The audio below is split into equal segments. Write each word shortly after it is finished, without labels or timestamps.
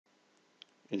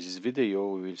In this video,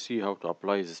 we will see how to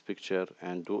apply this picture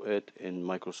and do it in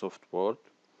Microsoft Word.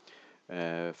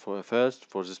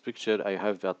 For this picture, I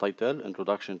have the title,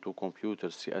 Introduction to Computer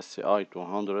CSCI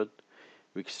 200,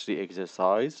 Week 3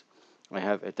 exercise. I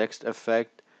have a text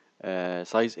effect,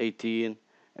 size 18.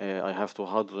 I have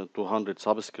 200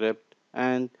 subscript,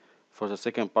 and for the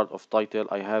second part of title,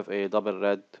 I have a double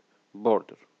red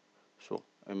border. So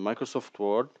in Microsoft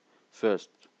Word, first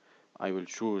I will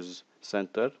choose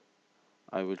center.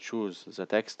 I will choose the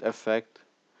text effect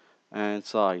and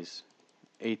size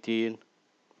 18,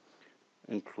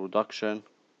 introduction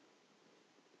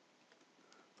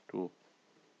to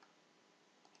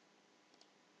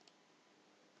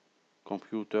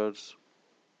computers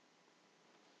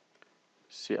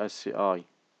CSCI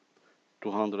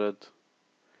 200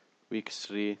 week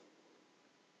 3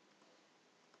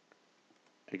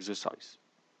 exercise.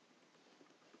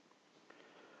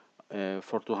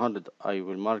 For 200 I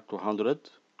will mark 200.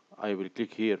 I will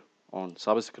click here on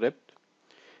subscript.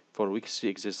 For week 3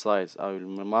 exercise I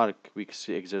will mark week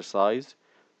 3 exercise.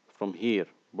 From here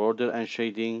border and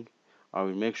shading, I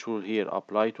will make sure here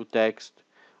apply to text.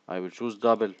 I will choose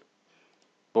double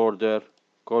border,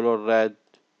 color red,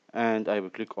 and I will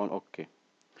click on OK.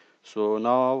 So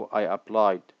now I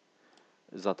applied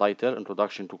the title,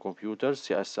 Introduction to Computers,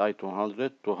 CSI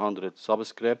 200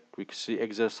 subscript, week 3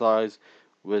 exercise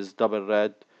with double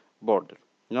red border.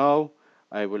 Now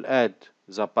I will add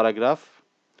the paragraph.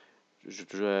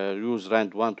 Use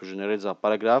rand 1 to generate the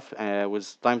paragraph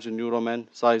with Times New Roman,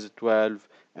 size 12,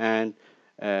 and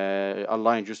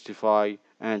align justify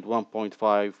and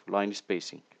 1.5 line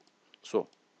spacing. So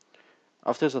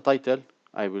after the title,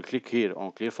 I will click here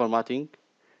on clear formatting,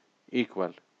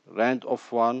 equal rand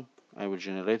of 1. I will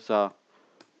generate the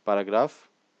paragraph.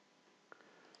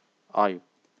 I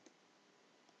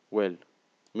will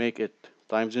make it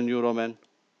Times New Roman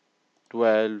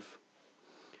 12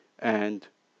 and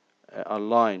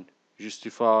align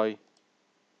justify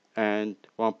and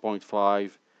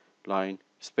 1.5 line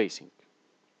spacing.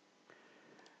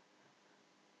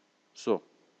 So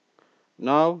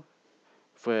now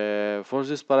for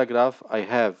this paragraph I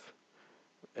have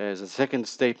the second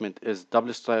statement is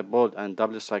double strike bold and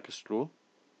double strike through.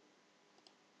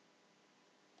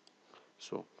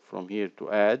 So from here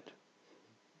to add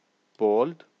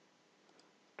bold,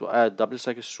 to add double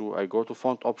strike through, I go to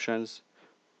font options.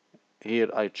 Here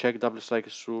I check double strike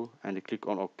through and click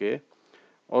on OK.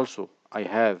 Also I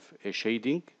have a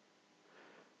shading.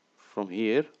 From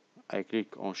here I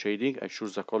click on shading, I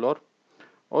choose the color.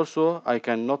 Also I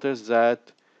can notice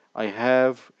that I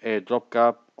have a drop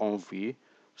cap on V,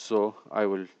 so I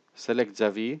will select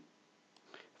the V.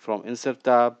 From insert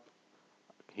tab,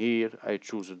 here I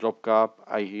choose the drop cap.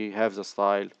 I have the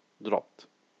style dropped.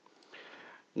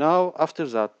 Now after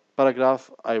that paragraph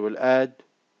I will add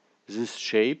this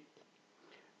shape,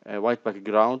 white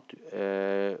background,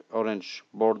 orange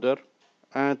border,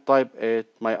 and type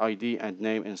it my ID and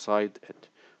name inside it.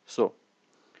 So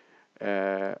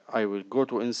I will go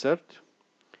to insert,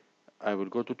 I will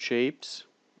go to shapes,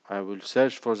 I will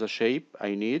search for the shape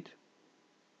I need.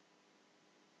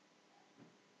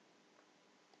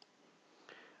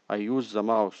 I use the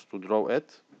mouse to draw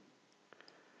it.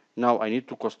 Now I need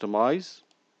to customize.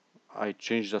 I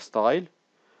change the style.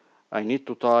 I need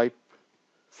to type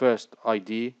first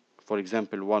ID, for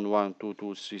example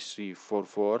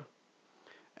 11223344,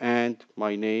 and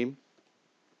my name,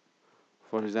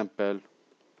 for example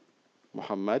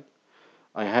Muhammad.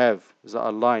 I have the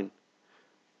align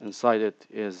inside it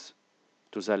is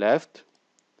to the left,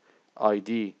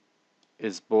 ID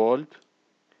is bold,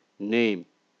 name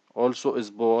also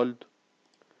is bold,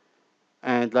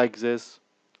 and like this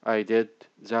I did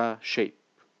the shape.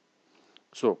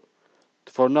 So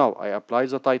for now I applied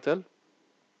the title,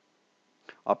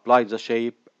 applied the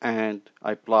shape, and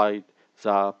I applied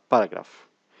the paragraph.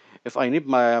 If I need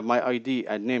my ID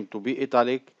and name to be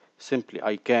italic, simply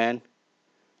I can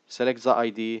select the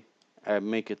ID and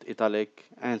make it italic,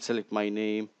 and select my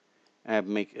name and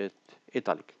make it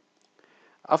italic.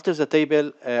 After the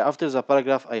table, after the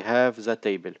paragraph, I have the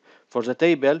table. For the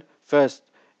table, first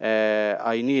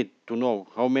I need to know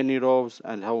how many rows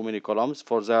and how many columns.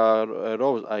 For the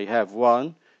rows, I have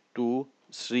 1, 2,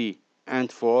 3,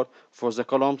 and 4. For the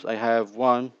columns, I have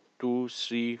 1, 2,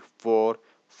 3, 4,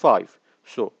 5.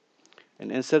 So, in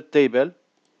insert table,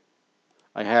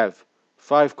 I have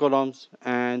 5 columns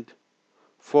and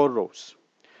 4 rows.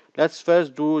 Let's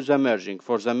first do the merging.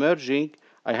 For the merging,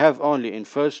 I have only in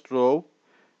first row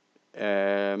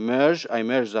merge. I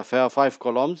merge the 5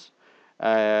 columns,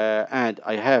 and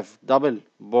I have double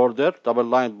border, double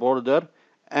line border,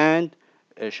 and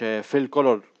fill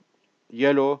color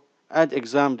yellow Add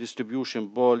exam distribution,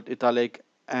 bold, italic,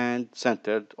 and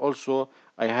centered. Also,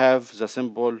 I have the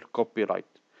symbol copyright.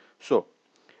 So,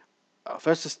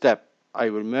 first step, I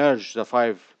will merge the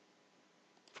 5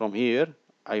 from here.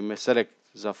 I may select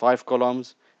the 5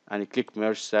 columns and click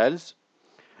merge cells.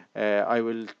 I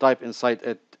will type inside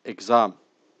it exam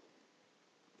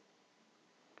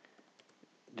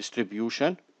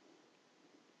distribution.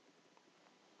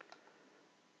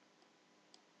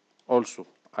 Also,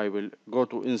 I will go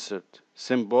to insert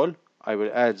symbol. I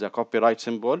will add the copyright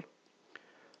symbol.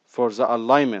 For the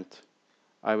alignment,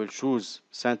 I will choose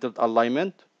centered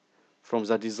alignment. From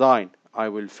the design, I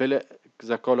will fill it,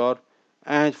 the color,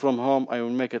 and from home I will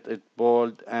make it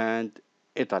bold and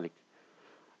italic.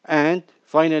 And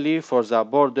finally, for the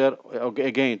border,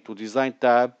 again to design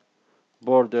tab,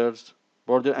 borders,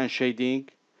 border and shading,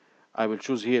 I will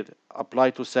choose here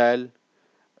apply to cell,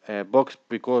 box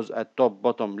because at top,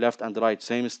 bottom, left and right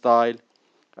same style.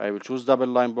 I will choose double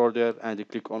line border and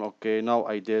click on OK. Now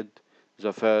I did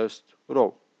the first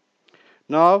row.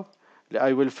 Now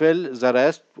I will fill the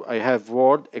rest. I have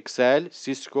Word, Excel,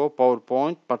 Cisco,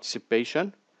 PowerPoint,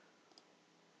 participation.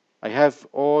 I have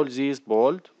all these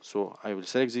bold, so I will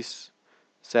select these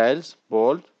cells,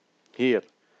 bold. Here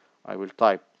I will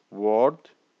type Word,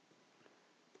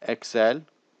 Excel,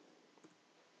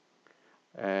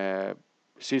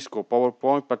 Cisco,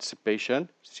 PowerPoint, participation,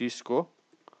 Cisco,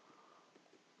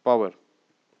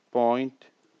 PowerPoint,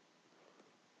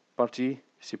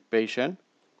 participation.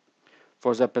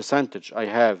 For the percentage, I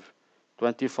have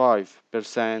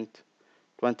 25%,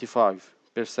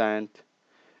 25%,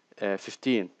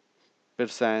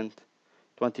 15%,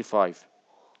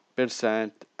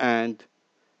 25%, and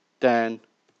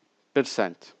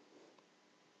 10%.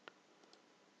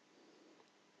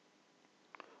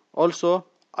 Also,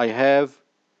 I have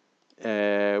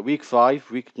week 5,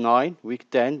 week 9, week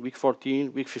 10, week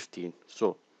 14, week 15.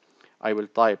 So I will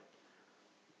type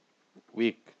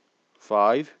week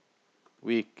 5,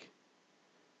 week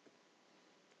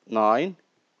 9,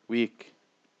 week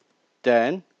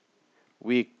 10,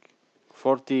 week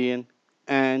 14,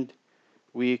 and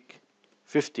week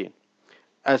 15.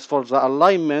 As for the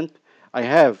alignment, I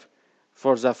have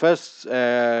for the first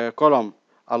column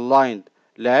aligned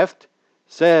left,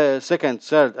 second,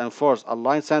 third, and fourth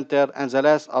aligned center, and the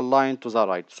last aligned to the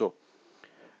right. So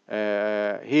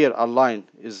here align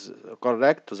is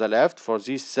correct to the left. For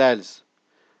these cells,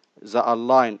 the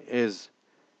align is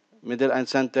middle and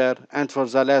center, and for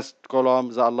the last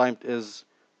column, the alignment is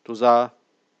to the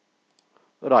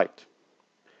right.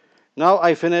 Now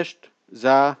I finished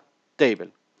the table.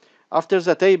 After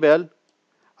the table,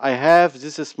 I have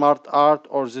this smart art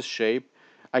or this shape.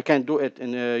 I can do it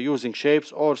in using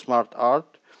shapes or smart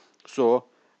art. So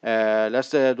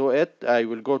let's do it. I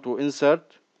will go to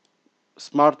insert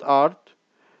smart art.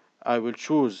 I will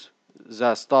choose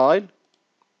the style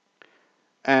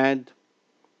and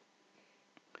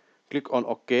click on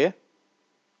OK.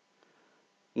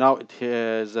 Now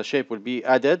the shape will be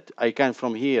added. I can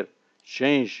from here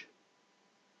change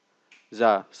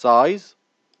the size.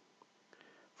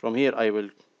 From here I will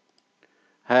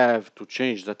have to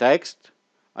change the text.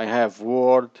 I have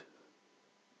Word,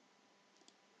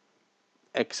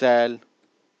 Excel,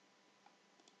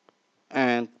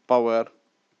 and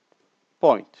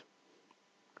PowerPoint.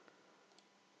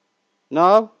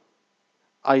 Now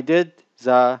I did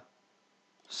the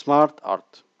smart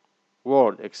art.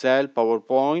 Word, Excel,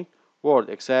 PowerPoint, Word,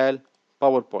 Excel,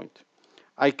 PowerPoint.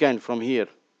 I can from here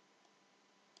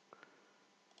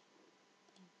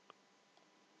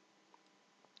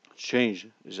change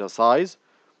the size.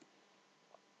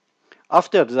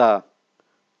 After the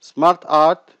smart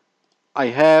art, I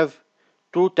have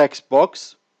two text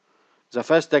boxes. The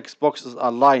first text box is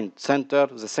aligned center.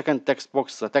 The second text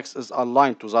box, the text is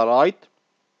aligned to the right.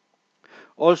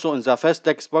 Also in the first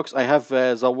text box, I have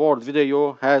the word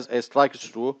video has a strike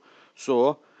through.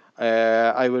 So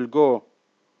I will go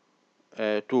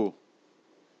to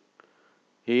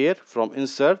here from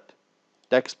insert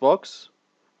text box.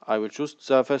 I will choose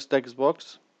the first text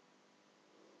box.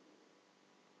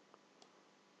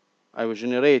 I will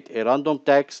generate a random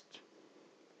text.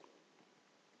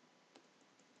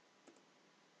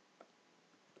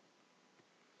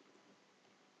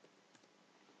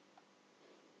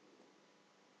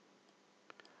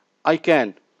 I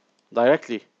can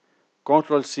directly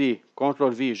Ctrl C,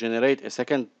 Ctrl V, generate a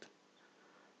second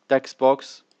text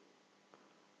box.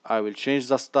 I will change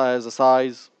the style, the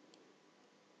size.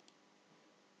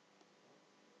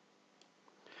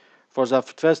 For the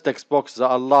first text box,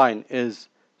 the align is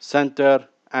center,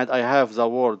 and I have the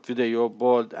word video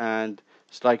bold and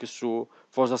strike through.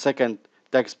 For the second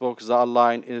text box, the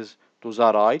align is to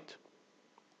the right.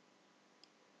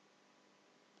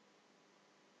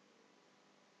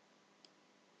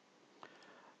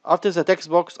 After the text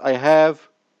box, I have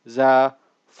the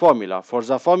formula. For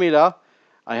the formula,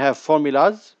 I have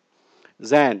formulas.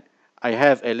 Then I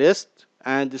have a list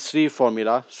and three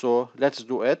formula. So let's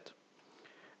do it.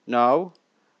 Now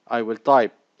I will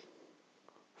type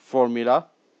formula.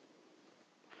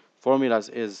 Formulas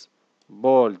is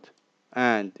bold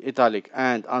and italic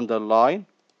and underline.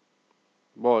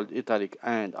 Bold, italic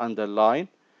and underline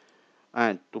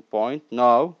and 2 point.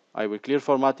 Now I will clear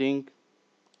formatting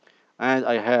and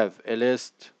I have a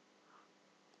list.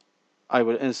 I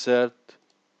will insert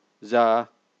the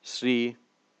three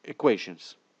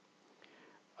equations.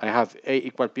 I have A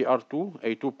equal PR2,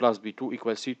 A2 plus B2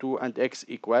 equals C2, and X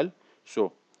equal.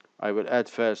 So I will add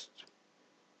first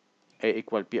A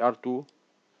equal PR2,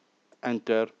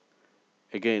 enter,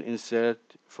 again insert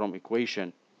from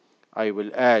equation. I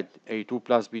will add A2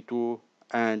 plus B2,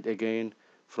 and again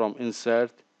from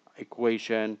insert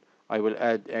equation, I will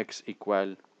add X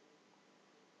equal.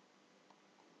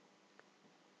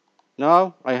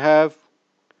 Now I have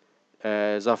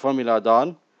the formula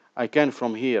done. I can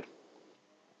from here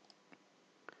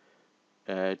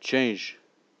change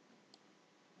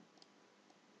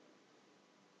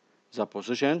the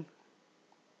position.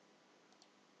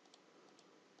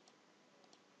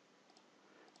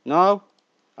 Now,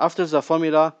 after the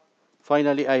formula,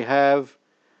 finally I have,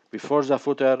 before the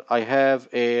footer, I have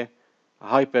a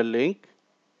hyperlink.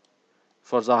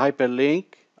 For the hyperlink,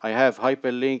 I have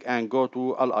hyperlink and go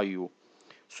to LIU.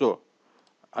 So,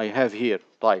 I have here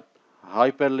type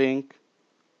hyperlink.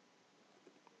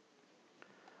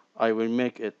 I will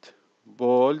make it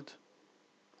bold,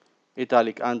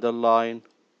 italic underline.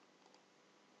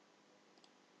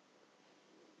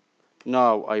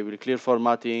 Now I will clear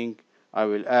formatting. I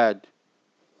will add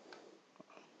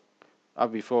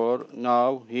before.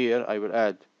 Now here I will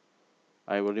add.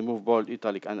 I will remove bold,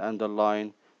 italic, and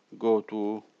underline. Go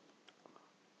to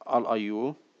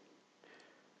LIU.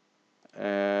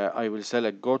 I will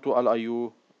select go to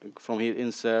LIU. From here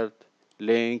insert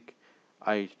link.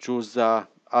 I choose the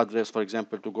address, for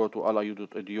example, to go to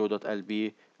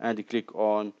liu.edu.lb and click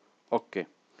on OK.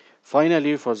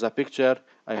 Finally, for the picture,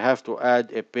 I have to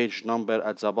add a page number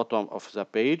at the bottom of the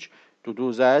page. To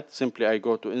do that, simply I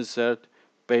go to insert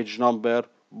page number,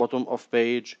 bottom of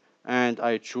page, and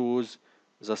I choose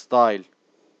the style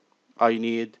I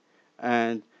need,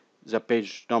 and the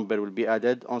page number will be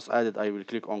added. Once added, I will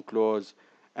click on close,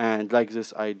 and like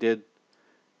this I did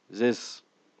this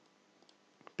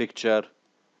picture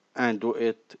and do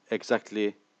it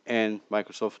exactly in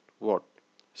Microsoft Word.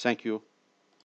 Thank you.